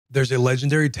There's a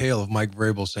legendary tale of Mike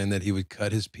Vrabel saying that he would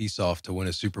cut his piece off to win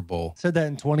a Super Bowl. Said that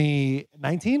in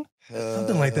 2019?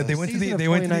 Something like that. They went to the Season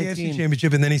of AFC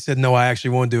Championship, and then he said, "No, I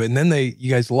actually won't do it." And then you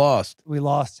guys lost. We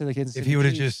lost to the Kansas City If he would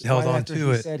have Chiefs just held right on after to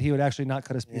he it. said he would actually not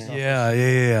cut his piece off.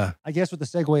 Yeah. I guess what the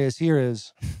segue is here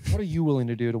is, what are you willing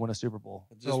to do to win a Super Bowl?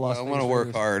 I want to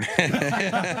work hard.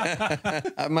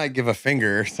 I might give a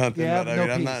finger or something, Yeah, but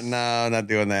no I'm not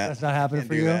doing that. That's not happening Can't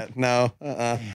for do you? that. No.